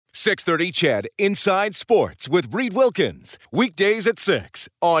630 CHED Inside Sports with Reed Wilkins. Weekdays at 6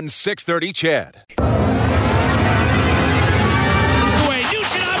 on 630 CHED.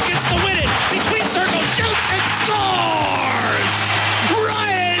 Nugent Hopkins to win it. Between circles, shoots and scores!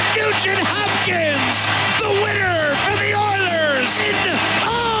 Ryan Nugent Hopkins, the winner for the Oilers in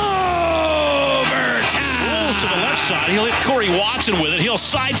overtime. Rolls to the left side. He'll hit Corey Watson with it. He'll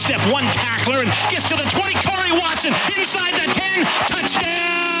sidestep one tackler and gets to the 20. Corey Watson inside the 10.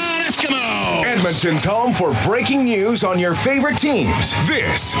 Touchdown, Eskimo. Edmonton's home for breaking news on your favorite teams.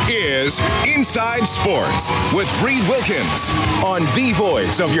 This is Inside Sports with Reed Wilkins on the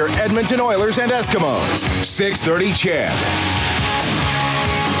voice of your Edmonton Oilers and Eskimos. 630 CHED.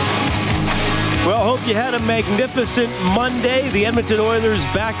 Well, hope you had a magnificent Monday. The Edmonton Oilers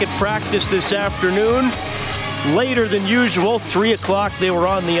back at practice this afternoon. Later than usual, 3 o'clock, they were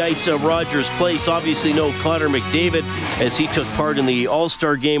on the ice at Rogers Place. Obviously no Connor McDavid as he took part in the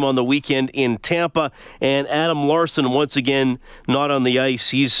All-Star game on the weekend in Tampa. And Adam Larsson, once again, not on the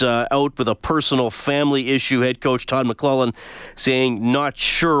ice. He's out with a personal family issue. Head coach Todd McLellan saying not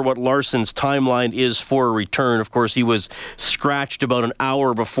sure what Larsson's timeline is for a return. Of course, he was scratched about an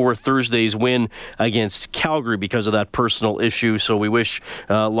hour before Thursday's win against Calgary because of that personal issue. So we wish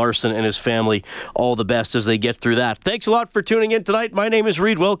Larsson and his family all the best as they get through that. Thanks a lot for tuning in tonight. My name is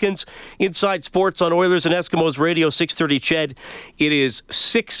Reed Wilkins. Inside Sports on Oilers and Eskimos Radio, 630 CHED. It is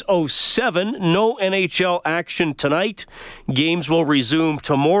 6:07. No NHL action tonight. Games will resume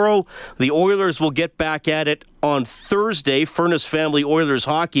tomorrow. The Oilers will get back at it on Thursday. Furnace Family Oilers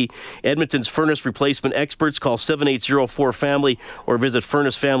Hockey. Edmonton's furnace replacement experts. Call 7804-FAMILY or visit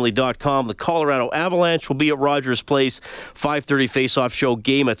furnacefamily.com. The Colorado Avalanche will be at Rogers Place. 5:30 face-off show,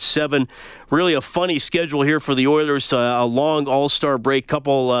 game at 7. Really a funny schedule here for the Oilers. A long All-Star break,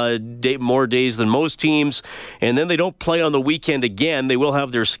 couple more days than most teams. And then they don't play on the weekend again. They will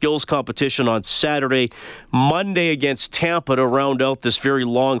have their skills competition on Saturday. Monday against Tampa to round out this very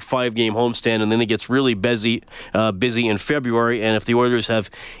long 5-game homestand. And then it gets really busy in February. And if the Oilers have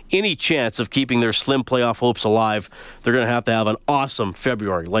any chance of keeping their slim playoff hopes alive, they're going to have an awesome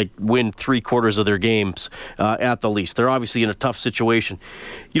February, like win 3/4 of their games at the least. They're obviously in a tough situation.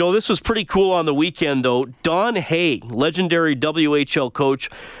 You know, this was pretty cool on the weekend, though. Don Hay, legendary WHL coach,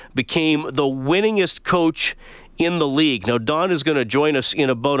 became the winningest coach in the league. Now, Don is going to join us in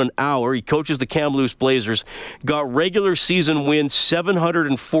about an hour. He coaches the Kamloops Blazers. Got regular season wins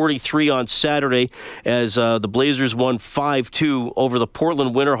 743 on Saturday as the Blazers won 5-2 over the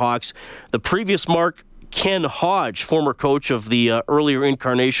Portland Winterhawks. The previous mark, Ken Hodge, former coach of the earlier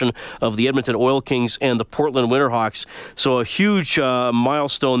incarnation of the Edmonton Oil Kings and the Portland Winterhawks. So a huge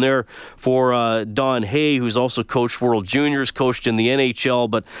milestone there for Don Hay, who's also coached World Juniors, coached in the NHL,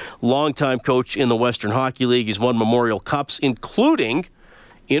 but longtime coach in the Western Hockey League. He's won Memorial Cups, including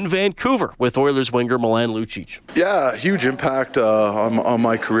in Vancouver with Oilers winger Milan Lucic. Yeah, huge impact on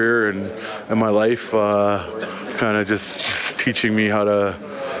my career and my life, kind of just teaching me how to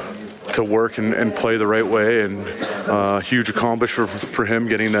work and play the right way, and huge accomplishment for him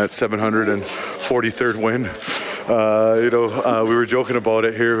getting that 743rd win. We were joking about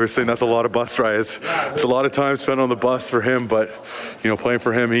it here. We were saying that's a lot of bus rides. It's a lot of time spent on the bus for him, but playing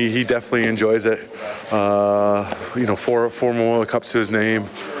for him, he definitely enjoys it. 4 Memorial Cups to his name.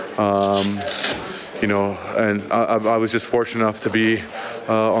 And I was just fortunate enough to be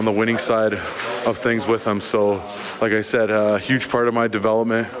on the winning side of things with him. So, like I said, a huge part of my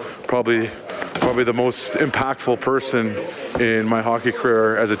development. Probably the most impactful person in my hockey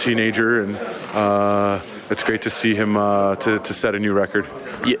career as a teenager, and it's great to see him to set a new record.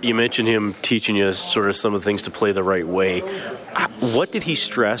 You mentioned him teaching you sort of some of the things to play the right way. What did he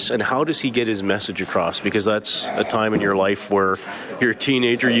stress, and how does he get his message across? Because that's a time in your life where you're a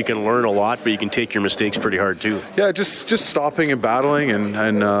teenager, you can learn a lot, but you can take your mistakes pretty hard too. Yeah, just stopping and battling,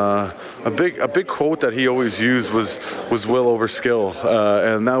 and a big quote that he always used was will over skill,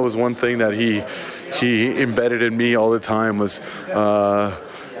 and that was one thing that he embedded in me all the time was,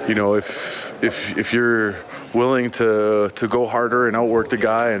 if you're willing to go harder and outwork the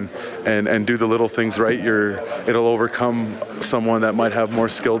guy and do the little things right, it'll overcome someone that might have more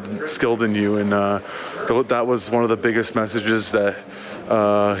skill than you. And that was one of the biggest messages that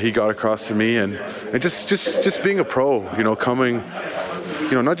he got across to me. And just being a pro, coming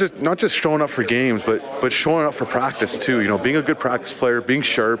not just showing up for games, but showing up for practice too. Being a good practice player, being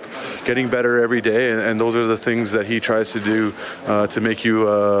sharp, getting better every day, and those are the things that he tries to do to make you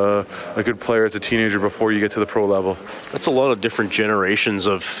a good player as a teenager before you get to the pro level. That's a lot of different generations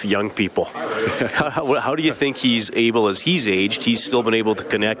of young people. How do you think he's able, as he's aged, he's still been able to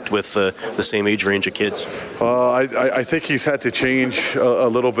connect with the same age range of kids? I think he's had to change a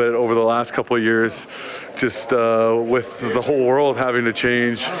little bit over the last couple of years, just with the whole world having to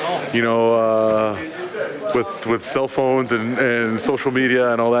change, with cell phones and social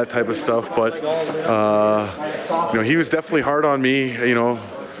media and all that type of stuff. But, he was definitely hard on me,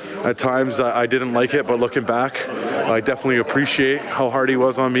 At times I didn't like it, but looking back, I definitely appreciate how hard he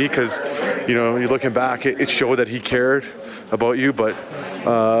was on me because, you're looking back, it showed that he cared about you. But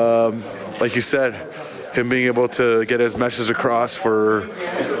like you said, him being able to get his message across for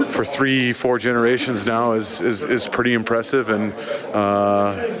 3-4 generations now is pretty impressive, and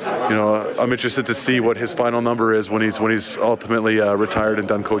I'm interested to see what his final number is when he's ultimately retired and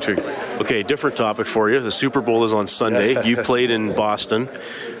done coaching. Okay, different topic for you. The Super Bowl is on Sunday. You played in Boston,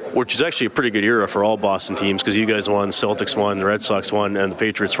 which is actually a pretty good era for all Boston teams because you guys won, Celtics won, the Red Sox won, and the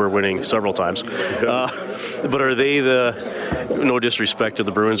Patriots were winning several times. But are they no disrespect to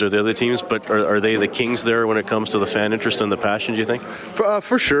the Bruins or the other teams, but are they the kings there when it comes to the fan interest and the passion, do you think?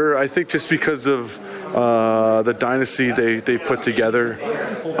 For sure. I think just because of the dynasty they put together,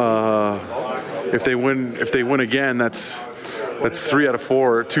 if they win again, that's 3 out of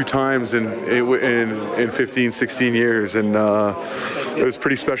 4, 2 times in 15, 16 years, and it was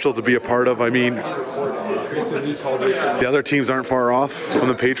pretty special to be a part of. I mean, the other teams aren't far off from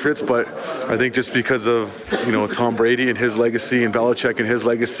the Patriots, but I think just because of Tom Brady and his legacy and Belichick and his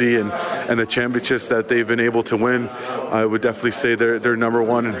legacy and the championships that they've been able to win, I would definitely say they're number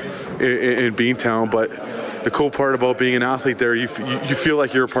one in Beantown. But the cool part about being an athlete there, you feel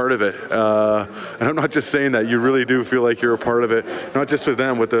like you're a part of it. And I'm not just saying that. You really do feel like you're a part of it, not just with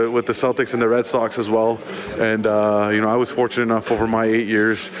them, with the Celtics and the Red Sox as well. And, I was fortunate enough over my 8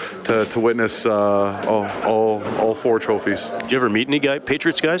 years to witness all 4 trophies. Did you ever meet any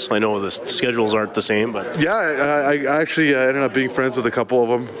Patriots guys? I know the schedules aren't the same, but... Yeah, I actually ended up being friends with a couple of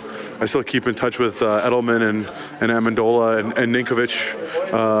them. I still keep in touch with Edelman and Amendola and Ninkovich,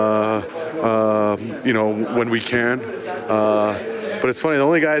 when we can. But it's funny, the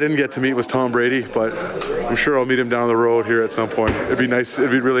only guy I didn't get to meet was Tom Brady, but I'm sure I'll meet him down the road here at some point. It'd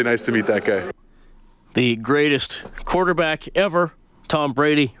be really nice to meet that guy. The greatest quarterback ever, Tom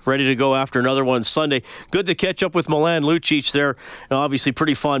Brady, ready to go after another one Sunday. Good to catch up with Milan Lucic there. And obviously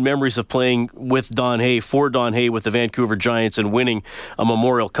pretty fond memories of playing with Don Hay, for Don Hay with the Vancouver Giants and winning a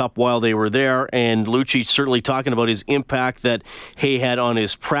Memorial Cup while they were there. And Lucic certainly talking about his impact that Hay had on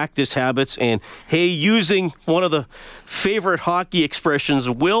his practice habits. And Hay using one of the favorite hockey expressions,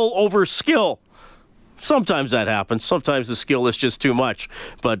 will over skill. Sometimes that happens. Sometimes the skill is just too much,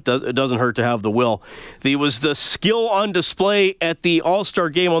 but it doesn't hurt to have the will. There was the skill on display at the All-Star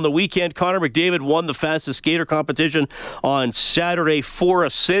game on the weekend. Connor McDavid won the fastest skater competition on Saturday, 4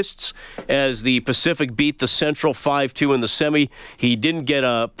 assists as the Pacific beat the Central 5-2 in the semi. He didn't get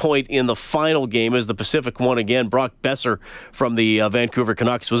a point in the final game as the Pacific won again. Brock Besser from the Vancouver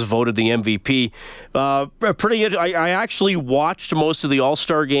Canucks was voted the MVP. I actually watched most of the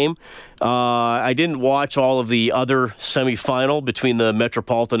All-Star game. I didn't watch all of the other semifinal between the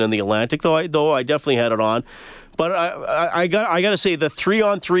Metropolitan and the Atlantic, though I definitely had it on. But I got to say, the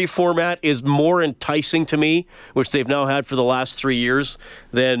 3-on-3 format is more enticing to me, which they've now had for the last 3 years,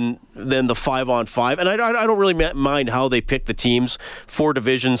 than the 5-on-5. And I don't really mind how they pick the teams. 4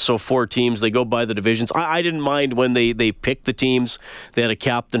 divisions, so 4 teams. They go by the divisions. I didn't mind when they picked the teams. They had a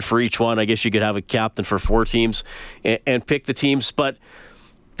captain for each one. I guess you could have a captain for 4 teams and pick the teams. But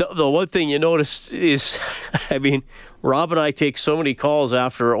the one thing you notice is, I mean, Rob and I take so many calls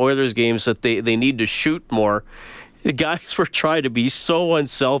after Oilers games that they need to shoot more. The guys were trying to be so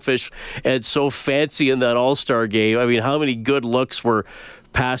unselfish and so fancy in that All-Star game. I mean, how many good looks were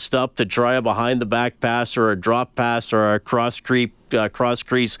passed up to try a behind-the-back pass or a drop pass or a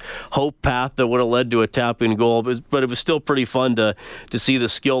cross-crease hope path that would have led to a tap-in goal. But it was still pretty fun to see the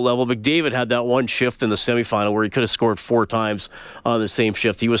skill level. McDavid had that one shift in the semifinal where he could have scored 4 times on the same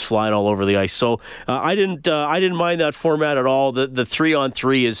shift. He was flying all over the ice. So I didn't mind that format at all. The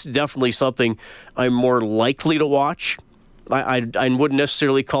 3-on-3 is definitely something I'm more likely to watch. I wouldn't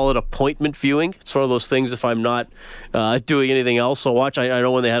necessarily call it appointment viewing. It's one of those things, if I'm not doing anything else, I'll watch. I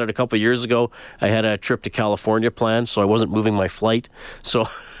know when they had it a couple of years ago, I had a trip to California planned, so I wasn't moving my flight. So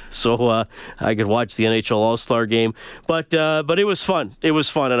so I could watch the NHL All-Star game. But it was fun. It was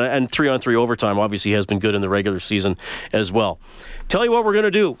fun, and 3-on-3 overtime obviously has been good in the regular season as well. Tell you what we're going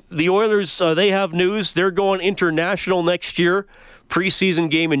to do. The Oilers, they have news. They're going international next year. Preseason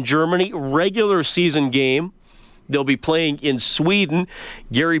game in Germany, regular season game. They'll be playing in Sweden.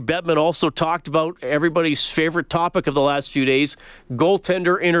 Gary Bettman also talked about everybody's favorite topic of the last few days,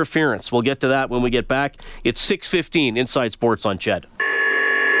 goaltender interference. We'll get to that when we get back. It's 6:15 Inside Sports on Ched.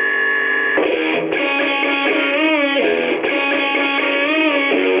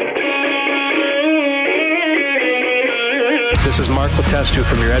 This is Mark Letestu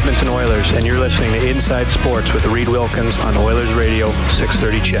from your Edmonton Oilers, and you're listening to Inside Sports with Reed Wilkins on Oilers Radio,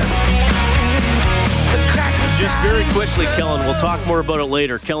 630 Ched. Just very quickly, Kellen, we'll talk more about it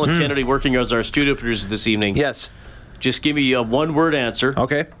later. Kellen Kennedy working as our studio producer this evening. Yes. Just give me a one-word answer.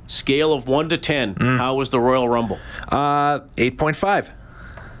 Okay. Scale of 1 to 10. How was the Royal Rumble? 8.5.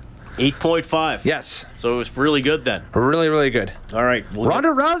 8.5. Yes. So it was really good then. Really, really good. All right. Ronda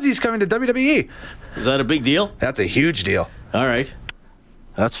Rousey's coming to WWE. Is that a big deal? That's a huge deal. All right.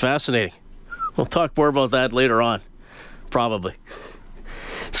 That's fascinating. We'll talk more about that later on. Probably.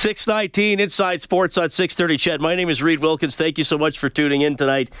 6:19 Inside Sports on 630 Ched. My name is Reed Wilkins. Thank you so much for tuning in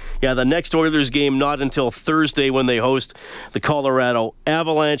tonight. Yeah, the next Oilers game not until Thursday when they host the Colorado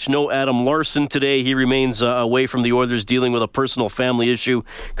Avalanche. No Adam Larson today. He remains away from the Oilers dealing with a personal family issue.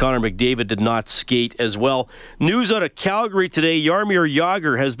 Connor McDavid did not skate as well. News out of Calgary today. Jaromir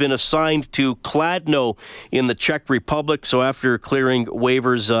Jagr has been assigned to Kladno in the Czech Republic. So after clearing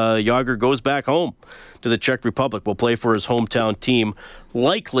waivers, Jagr goes back home to the Czech Republic. Will play for his hometown team.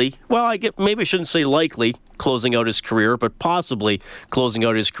 Likely, well, maybe I shouldn't say likely closing out his career, but possibly closing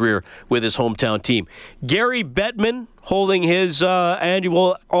out his career with his hometown team. Gary Bettman holding his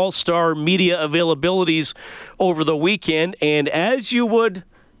annual All-Star media availabilities over the weekend, and as you would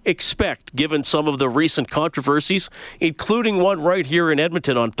expect, given some of the recent controversies, including one right here in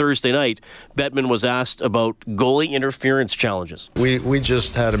Edmonton on Thursday night, Bettman was asked about goalie interference challenges. We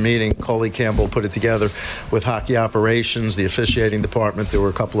just had a meeting. Coley Campbell put it together with hockey operations, the officiating department. There were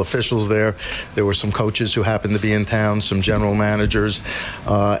a couple officials there. There were some coaches who happened to be in town, some general managers,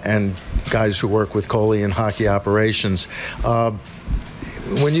 and guys who work with Coley in hockey operations.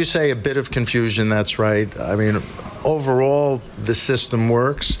 When you say a bit of confusion, that's right. I mean, overall, the system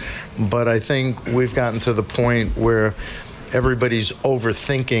works, but I think we've gotten to the point where everybody's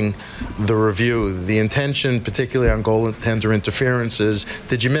overthinking the review. The intention, particularly on goaltender interference, is,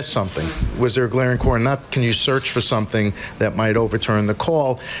 did you miss something? Was there a glaring corner? Not can you search for something that might overturn the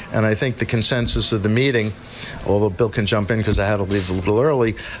call? And I think the consensus of the meeting, although Bill can jump in because I had to leave a little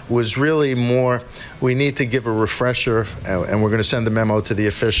early, was really more, we need to give a refresher, and we're going to send a memo to the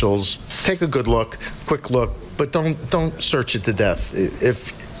officials. Take a good look, quick look, but don't search it to death.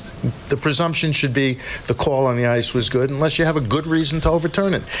 If the presumption should be the call on the ice was good, unless you have a good reason to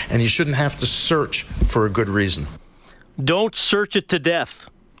overturn it, and you shouldn't have to search for a good reason. Don't search it to death.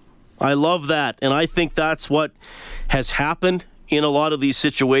 I love that, and I think that's what has happened in a lot of these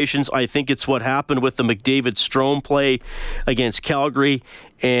situations. I think it's what happened with the McDavid-Strome play against Calgary,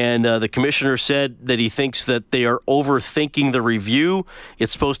 and the commissioner said that he thinks that they are overthinking the review.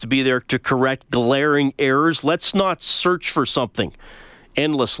 It's supposed to be there to correct glaring errors. Let's not search for something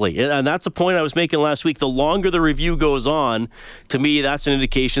endlessly. And that's the point I was making last week. The longer the review goes on, to me, that's an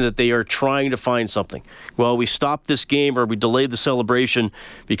indication that they are trying to find something. Well, we stopped this game or we delayed the celebration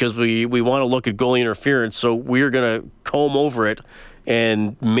because we want to look at goalie interference, so we're going to comb over it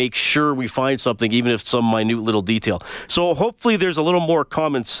and make sure we find something, even if it's some minute little detail. So hopefully there's a little more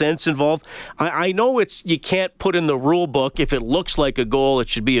common sense involved. I know you can't put in the rule book, if it looks like a goal, it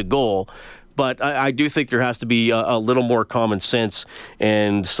should be a goal. But I do think there has to be a little more common sense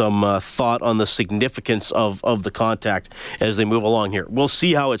and some thought on the significance of the contact as they move along here. We'll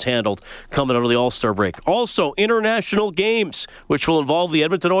see how it's handled coming out of the All-Star break. Also, international games, which will involve the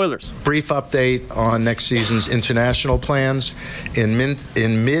Edmonton Oilers. Brief update on next season's international plans. In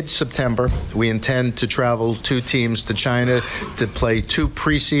mid-September, we intend to travel 2 teams to China to play 2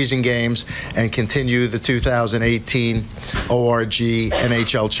 preseason games and continue the 2018 ORG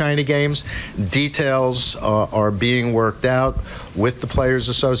NHL China games. Details are being worked out with the Players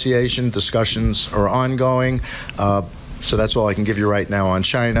Association. Discussions are ongoing. So that's all I can give you right now on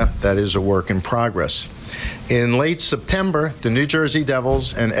China. That is a work in progress. In late September, the New Jersey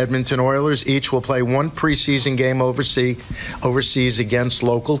Devils and Edmonton Oilers each will play 1 preseason game overseas against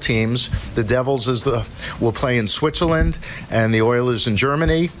local teams. The Devils will play in Switzerland and the Oilers in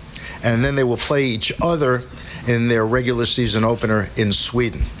Germany, and then they will play each other in their regular season opener in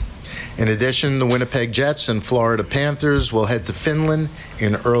Sweden. In addition, the Winnipeg Jets and Florida Panthers will head to Finland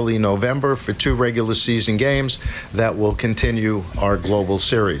in early November for 2 regular season games that will continue our global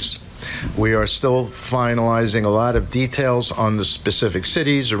series. We are still finalizing a lot of details on the specific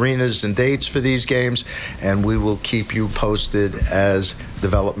cities, arenas, and dates for these games, and we will keep you posted as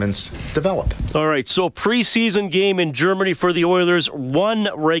developments develop. All right, so preseason game in Germany for the Oilers, 1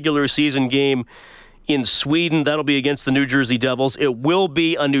 regular season game in Sweden. That'll be against the New Jersey Devils. It will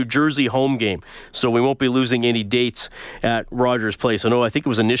be a New Jersey home game, so we won't be losing any dates at Rogers Place. I think it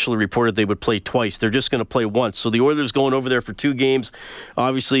was initially reported they would play twice. They're just going to play once. So the Oilers going over there for 2 games.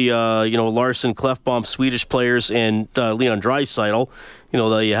 Obviously, Larson, Klefbom, Swedish players, and Leon Draisaitl.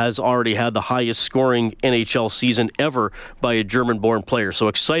 He has already had the highest scoring NHL season ever by a German-born player. So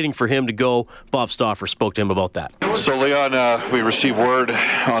exciting for him to go. Bob Stauffer spoke to him about that. So, Leon, we received word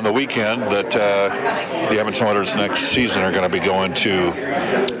on the weekend that the Edmonton Oilers next season are going to be going to,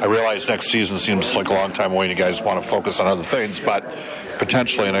 I realize next season seems like a long time away and you guys want to focus on other things, but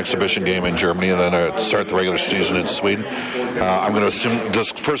potentially an exhibition game in Germany and then start the regular season in Sweden. I'm going to assume,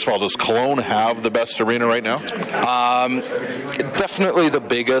 first of all, does Cologne have the best arena right now? Definitely the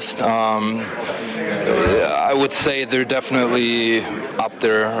biggest. I would say they're definitely up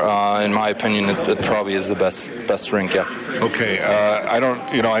there. In my opinion, it probably is the best rink. Yeah. Okay. I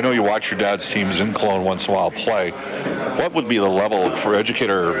know you watch your dad's teams in Cologne once in a while play. What would be the level for educate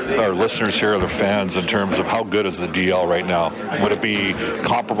our listeners here, the fans, in terms of how good is the DL right now? Would it be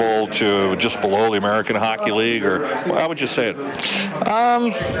comparable to just below the American Hockey League, or how would you say it?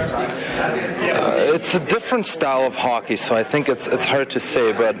 It's a different style of hockey, so I think it's hard to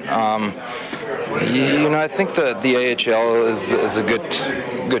say, but I think that the AHL is a good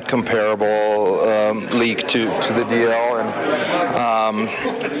comparable league to the DL, and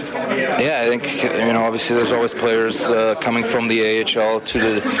I think obviously there's always players coming from the AHL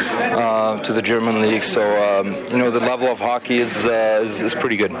to the German league, so the level of hockey is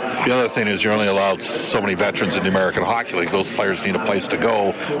pretty good. The other thing is you're only allowed so many veterans in the American Hockey League. Those players need a place to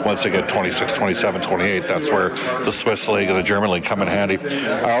go once they get 26, 27, 28. That's where the Swiss League and the German League come in handy.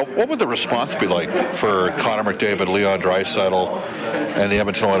 What would the response be like for Connor McDavid, Leon Draisaitl, and the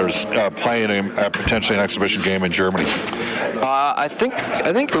Edmonton Oilers playing potentially an exhibition game in Germany? I think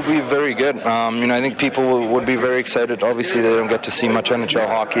it would be very good. I think people would be very excited. Obviously, they don't get to see much NHL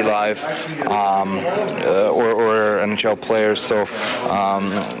hockey live or NHL players. So,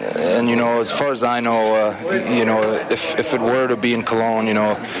 as far as I know, if it were to be in Cologne,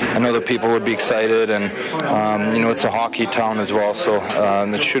 I know that people would be excited, and it's a hockey town as well. So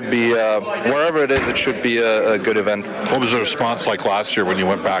it should be wherever it is, it should be a good event. What was the response like last year when you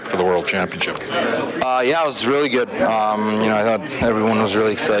went back for the World Championship? It was really good. I thought everyone was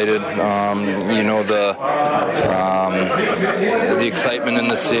really excited. The excitement in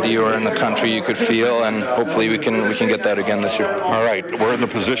the city or in the country you could feel, and hopefully we can get that again this year. All right, we're in the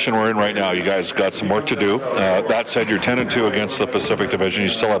position we're in right now. You guys got some work to do. That said, you're 10-2 against the Pacific Division. You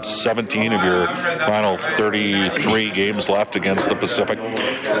still have 17 of your final 33 games left against the Pacific.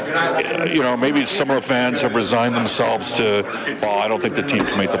 Maybe some of the fans have resigned themselves to, I don't think the team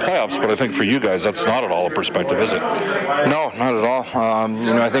can make the playoffs, but I think for you guys, that's not at all a perspective, is it? No, not at all.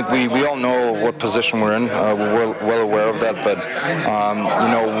 I think we all know what position we're in. We're well aware of that, but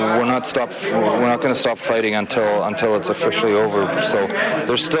we're not going to stop fighting until it's officially over. So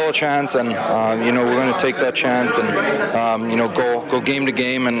there's still a chance, and we're going to take that chance and go game to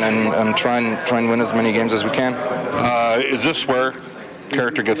game and try and win as many games as we can. Is this where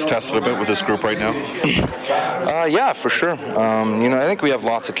character gets tested a bit with this group right now? Yeah, for sure. I think we have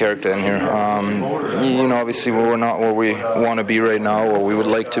lots of character in here. Obviously we're not where we want to be right now, or we would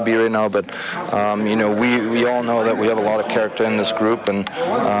like to be right now, but we all know that we have a lot of character in this group, and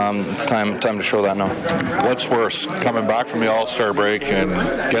it's time to show that now. What's worse, coming back from the All-Star break and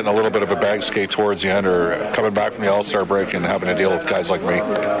getting a little bit of a bag skate towards the end, or coming back from the All-Star break and having to deal with guys like me?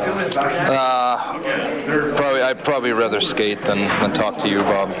 I'd probably rather skate than talk to you,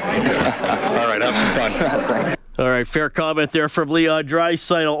 Bob. All right, have some fun. Thanks. All right, fair comment there from Leon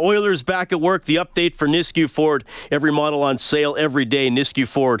Draisaitl. Oilers back at work. The update for Nisku Ford. Every model on sale every day. Nisku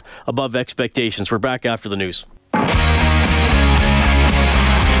Ford above expectations. We're back after the news.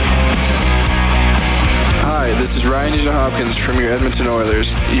 Hi, this is Ryan Nugent-Hopkins from your Edmonton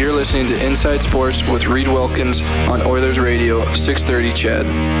Oilers. You're listening to Inside Sports with Reed Wilkins on Oilers Radio 630 CHED.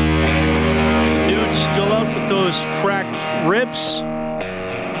 Dude, still out with those cracked ribs.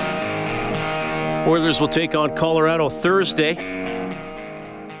 Oilers will take on Colorado Thursday.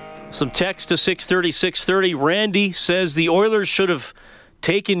 Some text to 630. Randy says the Oilers should have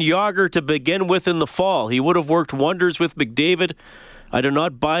taken Jágr to begin with in the fall. He would have worked wonders with McDavid. I do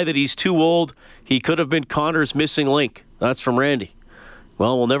not buy that he's too old. He could have been Connor's missing link. That's from Randy.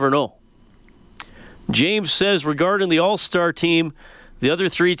 Well, we'll never know. James says, regarding the All-Star team, the other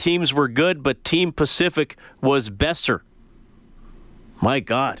 3 teams were good, but Team Pacific was besser. My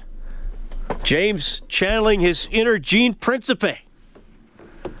God. James channeling his inner Gene Principe.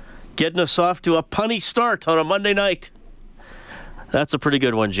 Getting us off to a punny start on a Monday night. That's a pretty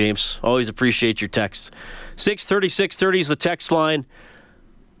good one, James. Always appreciate your texts. 630-630 is the text line.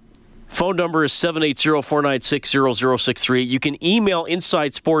 Phone number is 780-496-0063. You can email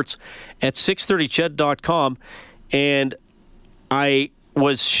insidesports@630ched.com. And I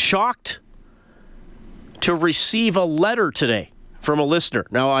was shocked to receive a letter today from a listener.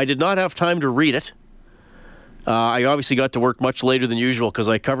 Now, I did not have time to read it. I obviously got to work much later than usual because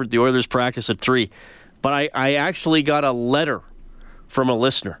I covered the Oilers practice at 3. But I actually got a letter from a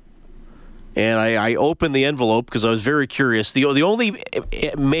listener. And I opened the envelope because I was very curious. The only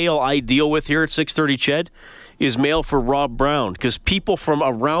mail I deal with here at 630 Ched is mail for Rob Brown, because people from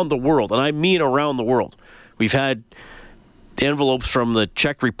around the world, and I mean around the world, we've had envelopes from the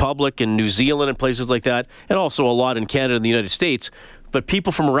Czech Republic and New Zealand and places like that, and also a lot in Canada and the United States. But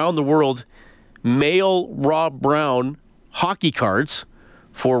people from around the world mail Rob Brown hockey cards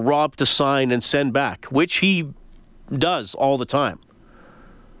for Rob to sign and send back, which he does all the time.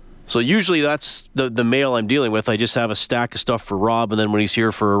 So usually that's the mail I'm dealing with. I just have a stack of stuff for Rob, and then when he's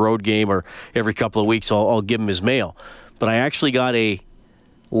here for a road game or every couple of weeks, I'll give him his mail. But I actually got a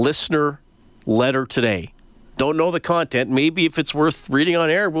listener letter today. Don't know the content. Maybe if it's worth reading on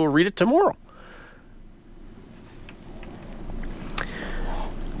air, we'll read it tomorrow.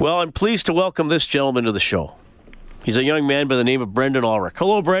 Well, I'm pleased to welcome this gentleman to the show. He's a young man by the name of Brendan Ulrich.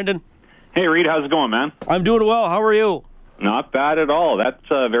 Hello, Brendan. Hey, Reed. How's it going, man? I'm doing well. How are you? Not bad at all. That's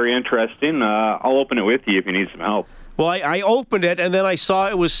very interesting. I'll open it with you if you need some help. Well, I opened it, and then I saw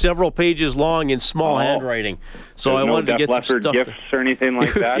it was several pages long in small handwriting. So I wanted to get some stuff. Gifts or anything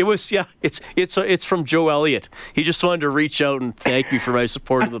like that? It was, yeah. It's from Joe Elliott. He just wanted to reach out and thank me for my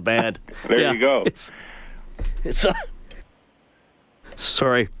support of the band. There you go. It's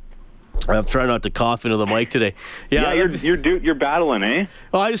sorry. I'm trying not to cough into the mic today. Yeah, you're battling, eh?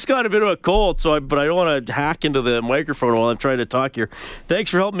 Well, I just got a bit of a cold, but I don't want to hack into the microphone while I'm trying to talk here.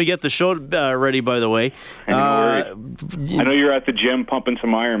 Thanks for helping me get the show ready, by the way. No worries. I know you're at the gym pumping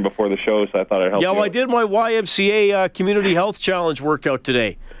some iron before the show, so I thought I'd help you. Yeah, well, I did my YMCA Community Health Challenge workout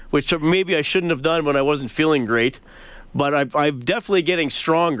today, which maybe I shouldn't have done when I wasn't feeling great. But I'm definitely getting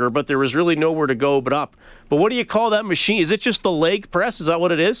stronger, but there was really nowhere to go but up. But what do you call that machine? Is it just the leg press? Is that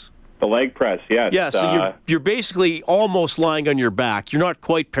what it is? The leg press, yes. Yeah, so you're basically almost lying on your back. You're not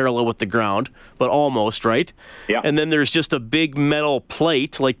quite parallel with the ground, but almost, right? Yeah. And then there's just a big metal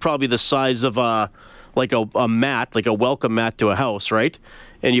plate, like probably the size of a mat, like a welcome mat to a house, right?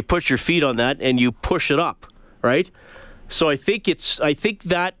 And you put your feet on that and you push it up, right? So I think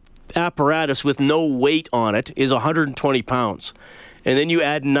that apparatus with no weight on it is 120 pounds. And then you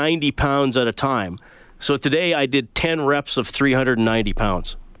add 90 pounds at a time. So today I did 10 reps of 390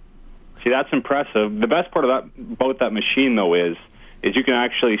 pounds. See, that's impressive. The best part about that machine, though, is you can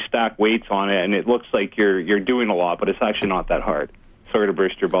actually stack weights on it, and it looks like you're doing a lot, but it's actually not that hard. Sorry to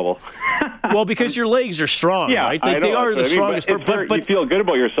burst your bubble. Well, because your legs are strong, right? They are the strongest. But you feel good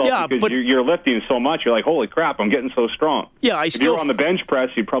about yourself because you're lifting so much. You're like, holy crap, I'm getting so strong. Yeah, if you're on the bench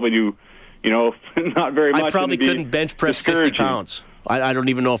press, you'd probably do, not very much. I probably couldn't bench press 50 pounds. I don't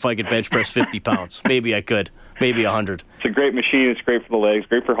even know if I could bench press 50 pounds. Maybe I could. Maybe 100. It's a great machine. It's great for the legs,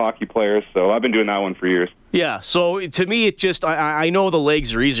 great for hockey players. So I've been doing that one for years. Yeah, so to me, it just, I know the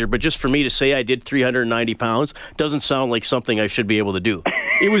legs are easier, but just for me to say I did 390 pounds doesn't sound like something I should be able to do.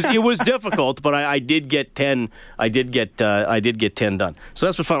 It was difficult, but I did get 10. I did get 10 done. So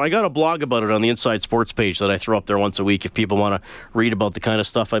that's what's fun. I got a blog about it on the Inside Sports page that I throw up there once a week if people want to read about the kind of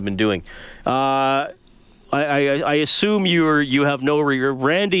stuff I've been doing. I assume you have no regret.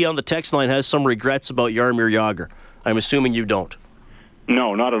 Randy on the text line has some regrets about Jaromir Jagr. I'm assuming you don't.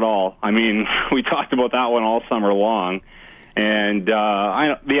 No, not at all. I mean, we talked about that one all summer long, and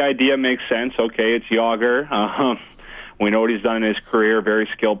the idea makes sense. Okay, it's Jagr. We know what he's done in his career. Very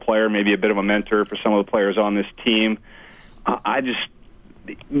skilled player, maybe a bit of a mentor for some of the players on this team.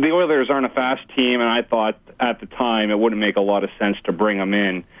 The Oilers aren't a fast team, and I thought at the time it wouldn't make a lot of sense to bring him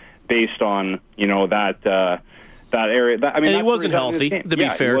in. Based on that area, and he wasn't healthy. To be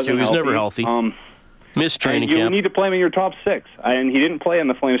fair, too, he was never healthy. Missed training camp. You need to play him in your top six, and he didn't play in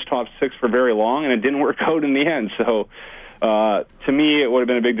the Flames' top six for very long, and it didn't work out in the end. So, to me, it would have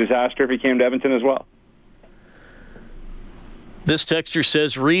been a big disaster if he came to Edmonton as well. This texter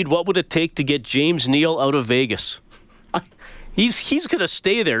says, "Reed, what would it take to get James Neal out of Vegas?" He's going to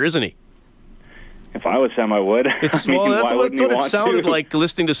stay there, isn't he? If I was him, I would. That's what it sounded like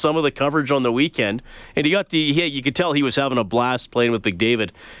listening to some of the coverage on the weekend. And you could tell he was having a blast playing with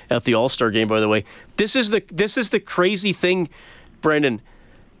McDavid at the All-Star game, by the way. This is the crazy thing, Brendan.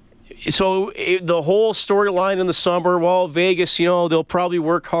 So the whole storyline in the summer, well, Vegas, they'll probably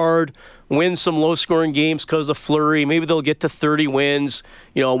work hard, win some low-scoring games because of Fleury. Maybe they'll get to 30 wins.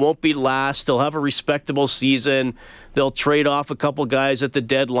 It won't be last. They'll have a respectable season. They'll trade off a couple guys at the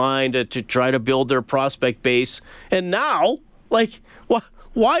deadline to try to build their prospect base. And now,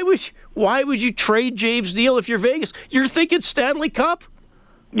 why would you trade James Neal if you're Vegas? You're thinking Stanley Cup?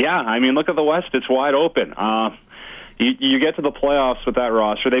 Yeah, I mean, look at the West. It's wide open. You get to the playoffs with that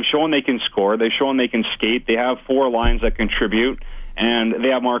roster. They've shown they can score. They've shown they can skate. They have 4 lines that contribute. And they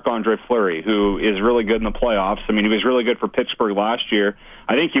have Marc-Andre Fleury, who is really good in the playoffs. I mean, he was really good for Pittsburgh last year.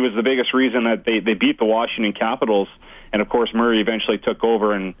 I think he was the biggest reason that they beat the Washington Capitals. And, of course, Murray eventually took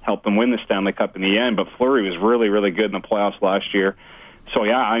over and helped them win the Stanley Cup in the end. But Fleury was really, really good in the playoffs last year. So,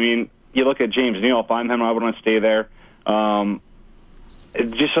 yeah, I mean, you look at James Neal. If I'm him, I would want to stay there.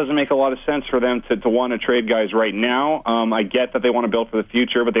 It just doesn't make a lot of sense for them to want to trade guys right now. I get that they want to build for the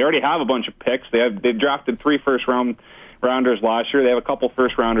future, but they already have a bunch of picks. They've drafted 3 first-rounders last year. They have a couple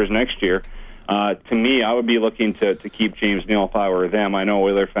first-rounders next year. To me, I would be looking to keep James Neal if I were them. I know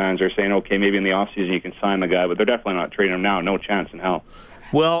Oilers fans are saying, okay, maybe in the offseason you can sign the guy, but they're definitely not trading him now. No chance in hell.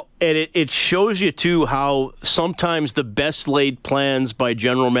 Well, and it shows you, too, how sometimes the best-laid plans by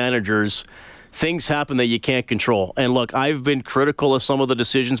general managers, things happen that you can't control. And look, I've been critical of some of the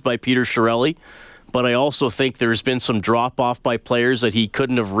decisions by Peter Chiarelli, but I also think there's been some drop-off by players that he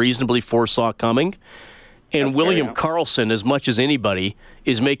couldn't have reasonably foresaw coming. And that's William Karlsson, as much as anybody,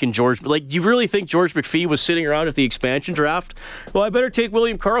 is making George... do you really think George McPhee was sitting around at the expansion draft? Well, I better take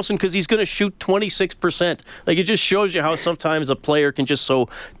William Karlsson because he's going to shoot 26%. It just shows you how sometimes a player can just so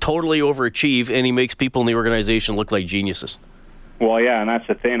totally overachieve, and he makes people in the organization look like geniuses. Well, yeah, and that's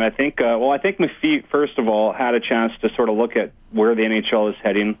the thing. I think McPhee, first of all, had a chance to sort of look at where the NHL is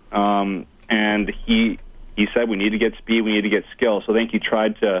heading, and he said we need to get speed, we need to get skill. So I think he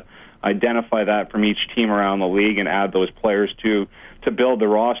tried to identify that from each team around the league and add those players to build the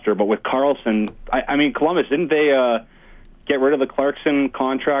roster. But with Karlsson, I mean, Columbus, didn't they get rid of the Clarkson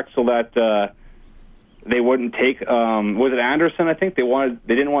contract so that they wouldn't take, was it Anderson? I think they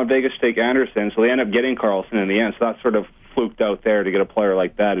didn't want Vegas to take Anderson, so they ended up getting Karlsson in the end. So that sort of fluked out there to get a player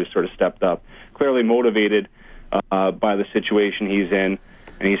like that who sort of stepped up. Clearly motivated by the situation he's in,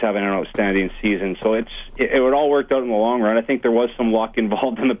 and he's having an outstanding season. So it all worked out in the long run. I think there was some luck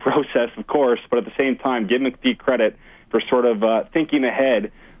involved in the process, of course, but at the same time, give McPhee credit for sort of thinking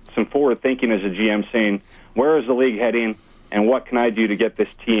ahead, some forward thinking as a GM, saying, where is the league heading, and what can I do to get this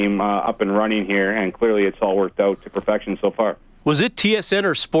team up and running here? And clearly it's all worked out to perfection so far. Was it TSN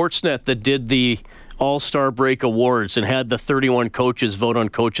or Sportsnet that did the All-Star Break Awards and had the 31 coaches vote on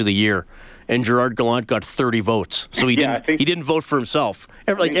Coach of the Year? And Gerard Gallant got 30 votes, so he didn't vote for himself.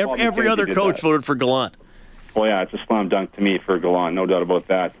 Every other coach voted for Gallant. Well, yeah, it's a slam dunk to me for Gallant, no doubt about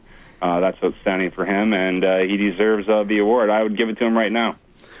that. That's outstanding for him, and he deserves the award. I would give it to him right now.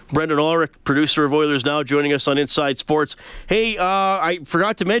 Brendan Ulrich, producer of Oilers Now, joining us on Inside Sports. Hey, I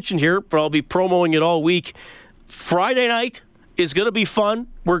forgot to mention here, but I'll be promoting it all week. Friday night is going to be fun.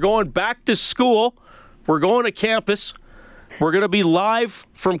 We're going back to school. We're going to campus. We're going to be live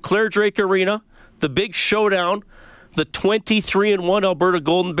from Claire Drake Arena, the big showdown, the 23-1 Alberta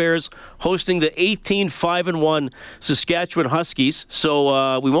Golden Bears hosting the 18-5-1 Saskatchewan Huskies.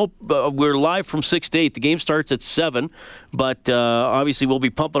 So we're live from 6 to 8. The game starts at 7, but obviously we'll be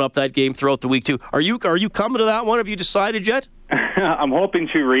pumping up that game throughout the week too. Are you coming to that one? Have you decided yet? I'm hoping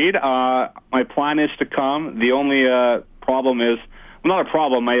to, Reed. My plan is to come. The only problem is, not a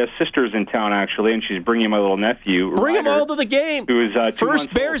problem. My sister's in town, actually, and she's bringing my little nephew. Bring him all to the game. Who is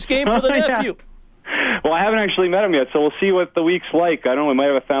first Bears game for the nephew. Well, I haven't actually met him yet, so we'll see what the week's like. I don't know. We might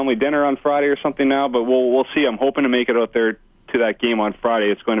have a family dinner on Friday or something now, but we'll see. I'm hoping to make it out there to that game on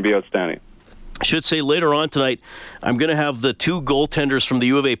Friday. It's going to be outstanding. I should say later on tonight, I'm going to have the 2 goaltenders from the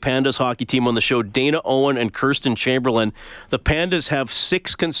U of A Pandas hockey team on the show, Dana Owen and Kirsten Chamberlain. The Pandas have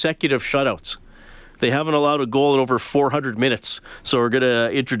 6 consecutive shutouts. They haven't allowed a goal in over 400 minutes, so we're going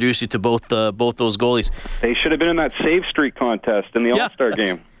to introduce you to both those goalies. They should have been in that save streak contest in the All-Star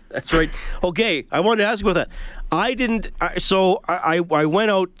game. That's right. Okay, I wanted to ask you about that. I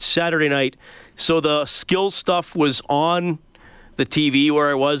went out Saturday night, so the skills stuff was on the TV where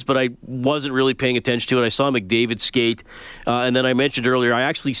I was, but I wasn't really paying attention to it. I saw McDavid skate, and then I mentioned earlier, I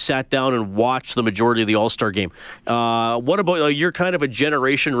actually sat down and watched the majority of the All-Star game. What about, you're kind of a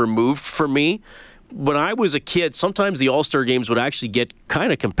generation removed from me, when I was a kid, sometimes the All-Star games would actually get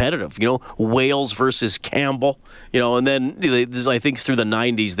kind of competitive. Wales versus Campbell. And then I think through the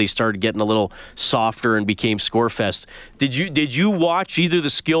 90s they started getting a little softer and became Scorefest. Did you watch either the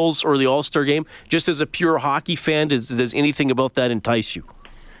skills or the All-Star game? Just as a pure hockey fan, does anything about that entice you?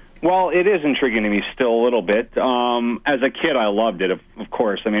 Well, it is intriguing to me still a little bit. As a kid, I loved it, of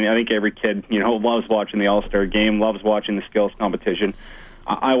course. I mean, I think every kid, loves watching the All-Star game, loves watching the skills competition.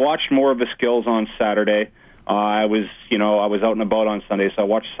 I watched more of the skills on Saturday. I was out and about on Sunday, so I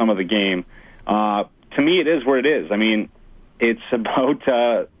watched some of the game. To me, it is what it is. I mean, it's about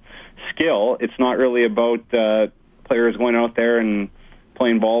skill. It's not really about players going out there and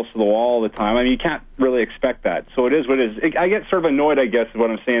playing balls to the wall all the time. I mean, you can't really expect that. So it is what it is. I get sort of annoyed, I guess, is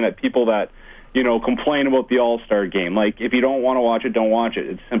what I'm saying, at people that, complain about the All-Star game. Like, if you don't want to watch it, don't watch it.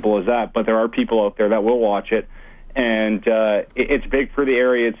 It's simple as that. But there are people out there that will watch it, and it's big for the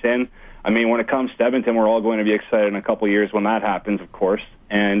area it's in. I mean, when it comes to Edmonton, we're all going to be excited in a couple of years when that happens, of course.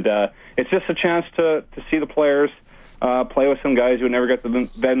 And it's just a chance to see the players play with some guys who never got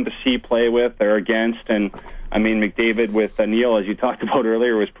them to see play with or against. And, I mean, McDavid with Neil, as you talked about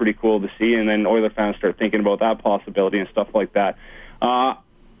earlier, was pretty cool to see. And then Oiler fans start thinking about that possibility and stuff like that.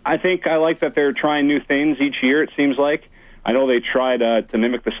 I think I like that they're trying new things each year, it seems like. I know they tried to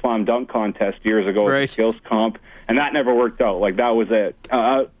mimic the slam dunk contest years ago with the skills comp, and that never worked out. Like, that was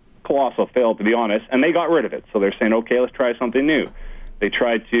a colossal fail, to be honest, and they got rid of it. So they're saying, okay, let's try something new. They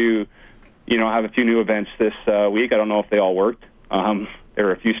tried to, have a few new events this week. I don't know if they all worked. There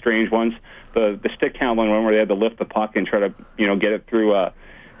were a few strange ones. The stick handling one where they had to lift the puck and try to, get it through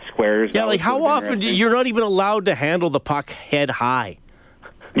squares. Yeah, like how often you're not even allowed to handle the puck head high.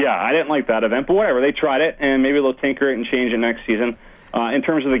 Yeah, I didn't like that event, but whatever. They tried it, and maybe they'll tinker it and change it next season. In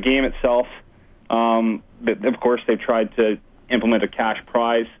terms of the game itself, of course, they've tried to implement a cash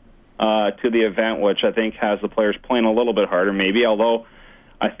prize to the event, which I think has the players playing a little bit harder, maybe, although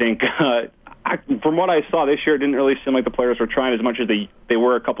I think from what I saw this year, it didn't really seem like the players were trying as much as they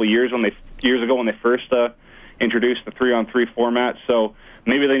were a couple of years ago when they first introduced the 3-on-3 format. So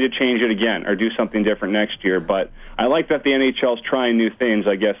maybe they need to change it again or do something different next year. But I like that the NHL's trying new things,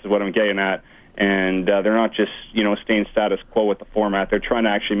 I guess is what I'm getting at. And they're not just, staying status quo with the format. They're trying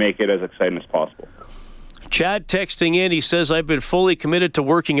to actually make it as exciting as possible. Chad texting in, he says, I've been fully committed to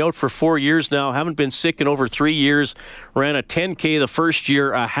working out for 4 years now. Haven't been sick in over 3 years. Ran a 10K the first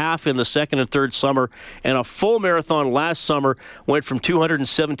year, a half in the second and third summer, and a full marathon last summer. Went from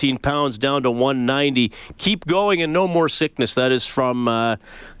 217 pounds down to 190. Keep going and no more sickness. That is from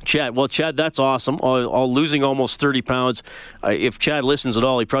Chad. Well, Chad, that's awesome. Losing almost 30 pounds. If Chad listens at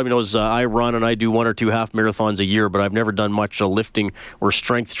all, he probably knows I run and I do 1 or 2 half marathons a year, but I've never done much lifting or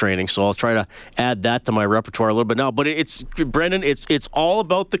strength training, so I'll try to add that to my repertoire a little bit now. But it's, Brendan, it's all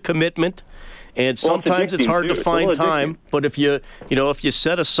about the commitment, and sometimes it's hard to find time. But if you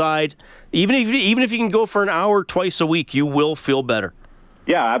set aside, even if you can go for an hour twice a week, you will feel better.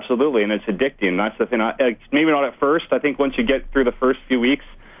 Yeah, absolutely, and it's addicting. That's the thing. Maybe not at first. I think once you get through the first few weeks,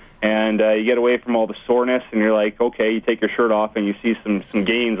 and you get away from all the soreness, and you're like, okay, you take your shirt off, and you see some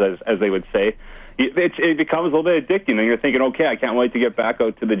gains, as they would say. It becomes a little bit addicting, and you're thinking, okay, I can't wait to get back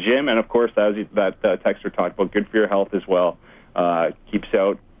out to the gym. And of course, as that texter talked about, good for your health as well. Keeps you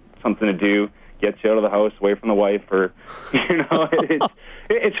out, something to do, gets you out of the house, away from the wife, or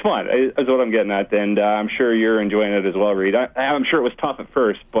it's fun. Is what I'm getting at, and I'm sure you're enjoying it as well, Reed. I'm sure it was tough at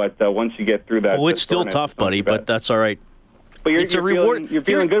first, but once you get through that, it's still tough, buddy, but that's all right. But you're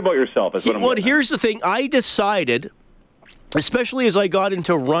feeling good about yourself. Is what I'm getting here's the thing. I decided, especially as I got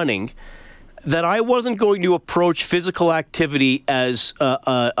into running, that I wasn't going to approach physical activity as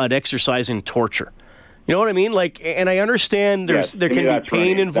an exercise in torture. You know what I mean? Like, and I understand there can be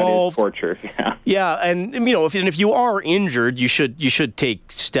pain involved. That is torture. Yeah. Yeah, and if you are injured, you should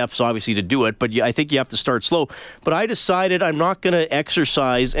take steps obviously to do it. But I think you have to start slow. But I decided I'm not going to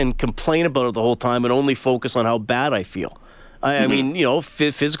exercise and complain about it the whole time and only focus on how bad I feel. I mean,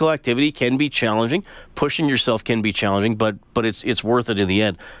 physical activity can be challenging. Pushing yourself can be challenging, but it's worth it in the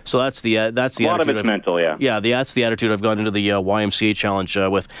end. So that's the attitude. A lot of it's mental, yeah. Yeah, that's the attitude I've gone into the YMCA challenge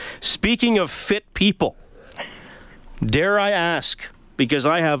with. Speaking of fit people, dare I ask, because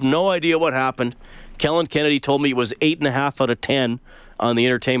I have no idea what happened. Kellen Kennedy told me it was 8.5 out of 10 on the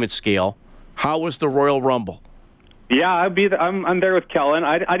entertainment scale. How was the Royal Rumble? Yeah, I'm there with Kellen.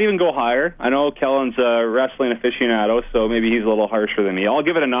 I'd even go higher. I know Kellen's a wrestling aficionado, so maybe he's a little harsher than me. I'll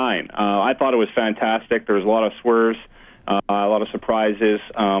give it a 9. I thought it was fantastic. There was a lot of swerves, a lot of surprises.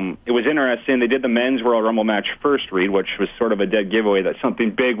 It was interesting. They did the men's Royal Rumble match first, Reed, which was sort of a dead giveaway that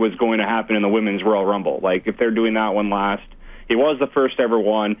something big was going to happen in the women's Royal Rumble. Like, if they're doing that one last, It was the first ever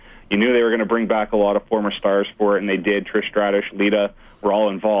one. You knew they were going to bring back a lot of former stars for it, and they did. Trish Stratus, Lita were all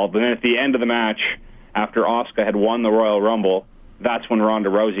involved. And then at the end of the match, after Asuka had won the Royal Rumble, that's when Ronda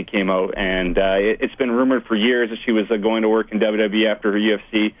Rousey came out. And it's been rumored for years that she was going to work in WWE after her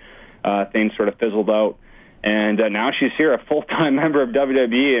UFC thing sort of fizzled out. And now she's here, a full-time member of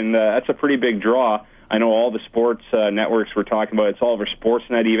WWE, and that's a pretty big draw. I know all the sports networks were talking about it. It's all over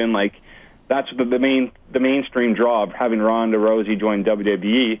Sportsnet even. Like, that's the mainstream draw of having Ronda Rousey join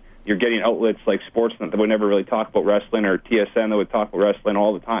WWE. You're getting outlets like Sportsnet that would never really talk about wrestling, or TSN that would talk about wrestling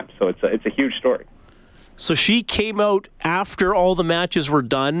all the time. So it's a huge story. So she came out after all the matches were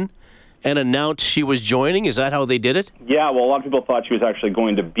done and announced she was joining? Is that how they did it? Yeah, well, a lot of people thought she was actually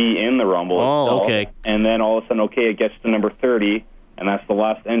going to be in the Rumble itself. Okay. And then all of a sudden, it gets to number 30, and that's the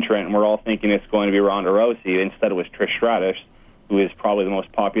last entrant, and we're all thinking it's going to be Ronda Rousey. Instead, it was Trish Stratus, who is probably the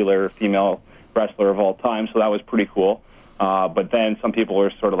most popular female wrestler of all time, so that was pretty cool. But then some people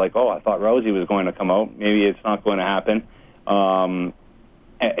were sort of like, I thought Rousey was going to come out. Maybe it's not going to happen.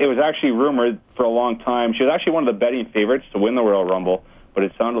 It was actually rumored for a long time. She was actually one of the betting favorites to win the Royal Rumble, but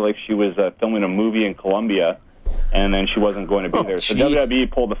it sounded like she was filming a movie in Colombia, and then she wasn't going to be there. So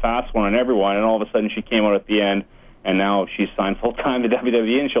WWE pulled the fast one on everyone, and all of a sudden she came out at the end, and now she's signed full-time to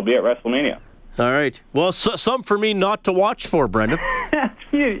WWE, and she'll be at WrestleMania. All right. Well, some for me not to watch for, Brendan.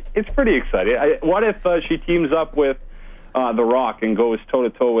 It's pretty exciting. What if she teams up with The Rock and goes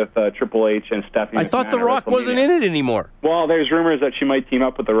toe-to-toe with Triple H and Stephanie McMahon? I thought The Rock wasn't in it anymore. Well, there's rumors that she might team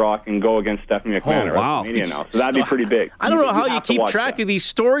up with The Rock and go against Stephanie McMahon at WrestleMania now. So that'd be pretty big. I don't know how you keep track of these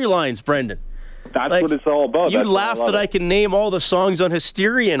storylines, Brendan. That's what it's all about. You laugh that I can name all the songs on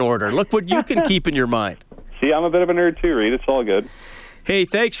Hysteria in order. Look what you can keep in your mind. See, I'm a bit of a nerd too, Reed. It's all good. Hey,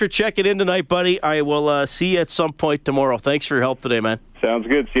 thanks for checking in tonight, buddy. I will see you at some point tomorrow. Thanks for your help today, man. Sounds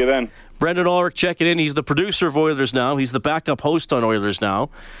good. See you then. Brendan Ulrich checking in. He's the producer of Oilers Now. He's the backup host on Oilers Now.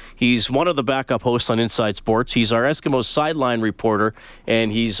 He's one of the backup hosts on Inside Sports. He's our Eskimos sideline reporter,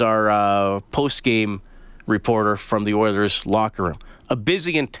 and he's our post-game reporter from the Oilers locker room. A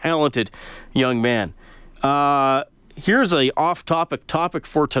busy and talented young man. Here's a off-topic topic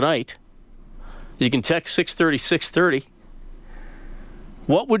for tonight. You can text 630-630.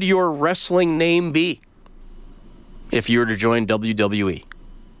 What would your wrestling name be if you were to join WWE?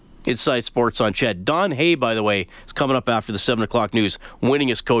 Inside Sports on Ched. Don Hay, by the way, is coming up after the 7 o'clock news,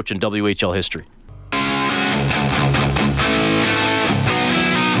 winningest coach in WHL history.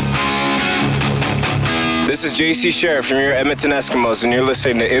 This is JC Sheriff from your Edmonton Eskimos, and you're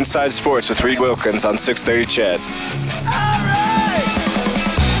listening to Inside Sports with Reed Wilkins on 630 Ched.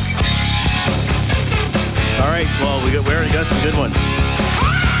 All right, well, we already got some good ones.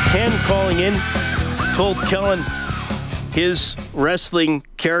 Ken calling in told Kellen his wrestling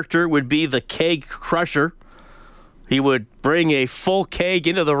character would be the Keg Crusher. He would bring a full keg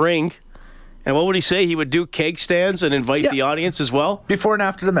into the ring. And what would he say? He would do keg stands and invite the audience as well? Before and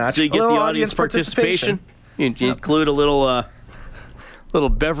after the match. So you get the audience participation. You include a little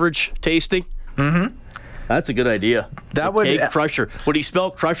beverage tasting. Mm-hmm. That's a good idea. That would Keg Crusher. Would he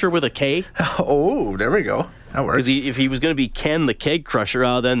spell Crusher with a K? Oh, there we go. That works. Because if he was going to be Ken the Keg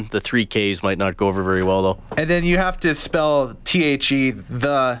Crusher, then the 3 Ks might not go over very well, though. And then you have to spell THE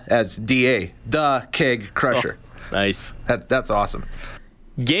the as DA, the Keg Crusher. Oh, nice. That's awesome.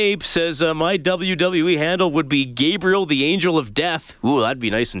 Gabe says, my WWE handle would be Gabriel the Angel of Death. Ooh, that'd be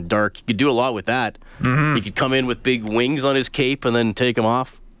nice and dark. You could do a lot with that. Mm-hmm. He could come in with big wings on his cape and then take them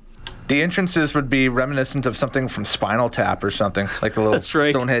off. The entrances would be reminiscent of something from Spinal Tap or something, like the little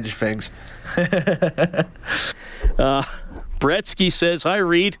Stonehenge figs. Bretsky says, hi,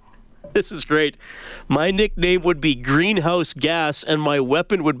 Reed. This is great. My nickname would be Greenhouse Gas, and my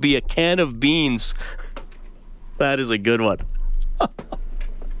weapon would be a can of beans. That is a good one.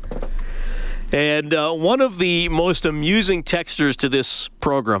 And one of the most amusing texters to this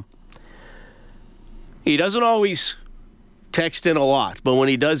program, he doesn't always text in a lot, but when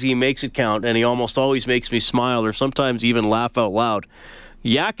he does, he makes it count, and he almost always makes me smile or sometimes even laugh out loud.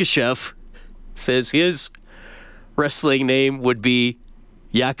 Yakashev says his wrestling name would be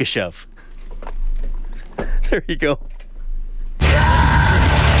Yakashev. There you go.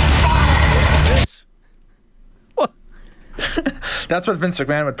 What? That's what Vince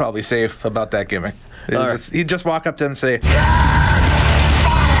McMahon would probably say about that gimmick. He'd just walk up to him and say,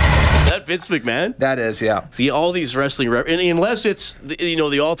 Is that Vince McMahon? That is, yeah. See, all these wrestling... unless it's,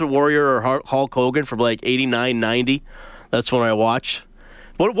 the Ultimate Warrior or Hulk Hogan from like 89, 90. That's when I watch.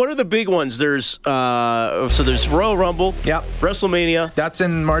 What are the big ones? There's there's Royal Rumble. Yep. WrestleMania. That's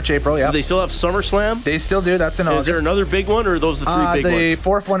in March, April. Yeah. Do they still have SummerSlam? They still do. That's in August. Is there another big one, or are those the three big ones? The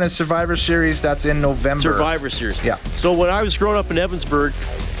fourth one is Survivor Series. That's in November. Survivor Series. Yeah. So when I was growing up in Evansburg,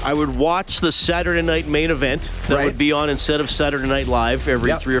 I would watch the Saturday night main event that would be on instead of Saturday Night Live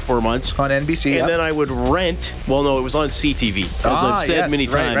every 3 or 4 months. On NBC, And then I would rent, well, no, it was on CTV, as I've said many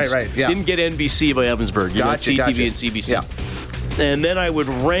times. Right. Yeah. Didn't get NBC by Evansburg. You got CTV and CBC. Yeah. And then I would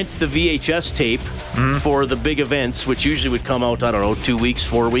rent the VHS tape for the big events, which usually would come out, 2 weeks,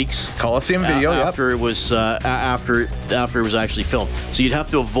 4 weeks. Coliseum video, after it was after it was actually filmed. So you'd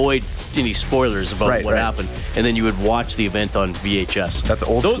have to avoid any spoilers about what happened, and then you would watch the event on VHS. That's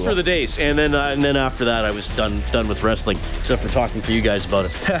old school. Those were the days, and then after that, I was done with wrestling, except for talking to you guys about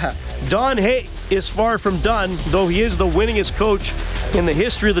it. Don Hay is far from done, though he is the winningest coach in the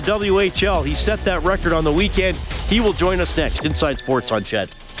history of the WHL. He set that record on the weekend. He will join us next, Inside Sports on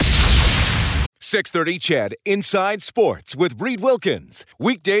Ched. 630 Ched Inside Sports with Reed Wilkins.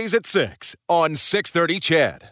 Weekdays at 6 on 630 Ched.